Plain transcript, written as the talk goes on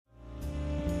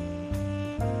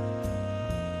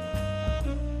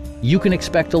You can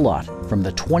expect a lot from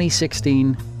the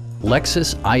 2016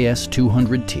 Lexus IS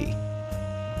 200T.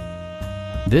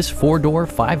 This four-door,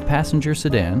 five-passenger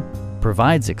sedan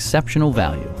provides exceptional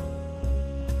value.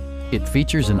 It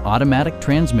features an automatic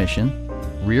transmission,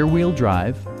 rear-wheel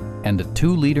drive, and a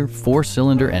 2-liter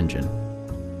four-cylinder engine.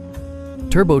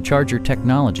 Turbocharger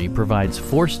technology provides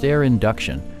forced air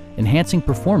induction, enhancing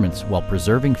performance while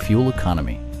preserving fuel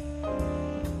economy.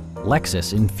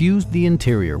 Lexus infused the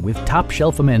interior with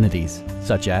top-shelf amenities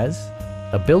such as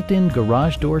a built-in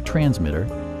garage door transmitter,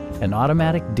 an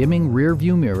automatic dimming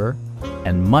rear-view mirror,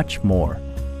 and much more.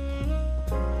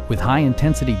 With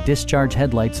high-intensity discharge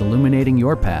headlights illuminating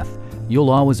your path,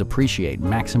 you'll always appreciate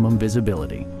maximum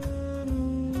visibility.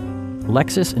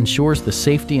 Lexus ensures the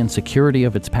safety and security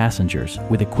of its passengers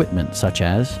with equipment such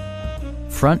as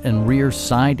front and rear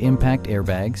side impact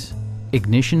airbags,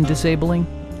 ignition disabling,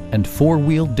 and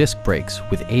four-wheel disc brakes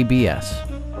with ABS.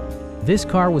 This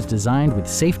car was designed with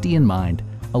safety in mind,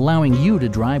 allowing you to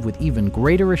drive with even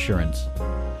greater assurance.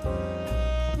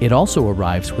 It also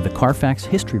arrives with a Carfax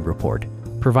history report,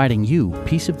 providing you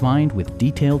peace of mind with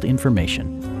detailed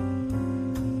information.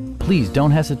 Please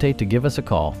don't hesitate to give us a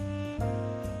call.